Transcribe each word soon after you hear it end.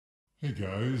Hey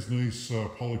guys, nice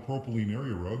polypropylene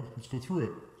area rug. Let's go through it.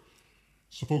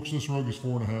 So folks, this rug is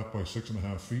 4.5 by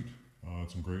 6.5 feet.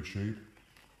 It's in great shape.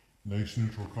 Nice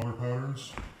neutral color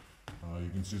patterns. You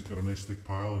can see it's got a nice thick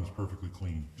pile and it's perfectly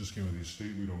clean. Just came to the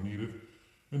estate, we don't need it.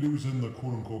 And it was in the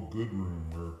quote-unquote good room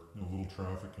where little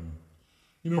traffic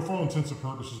and, for all intents and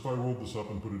purposes, if I rolled this up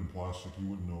and put it in plastic, you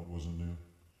wouldn't know it wasn't new.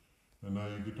 And now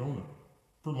you get to own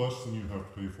it for less than you'd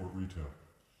have to pay for it retail.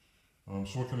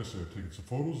 So what can I say? I've taken some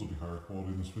photos. They'll be higher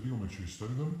quality in this video. Make sure you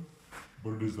study them.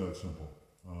 But it is that simple.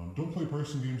 Don't play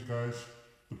pricing games, guys.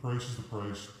 The price is the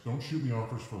price. Don't shoot me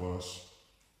offers for less.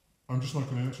 I'm just not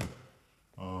going to answer.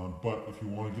 But if you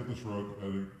want to get this rug at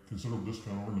a considerable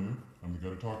discount over new, I'm the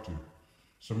guy to talk to.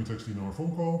 Send me a text, email, or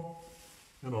phone call,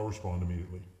 and I'll respond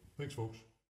immediately. Thanks, folks.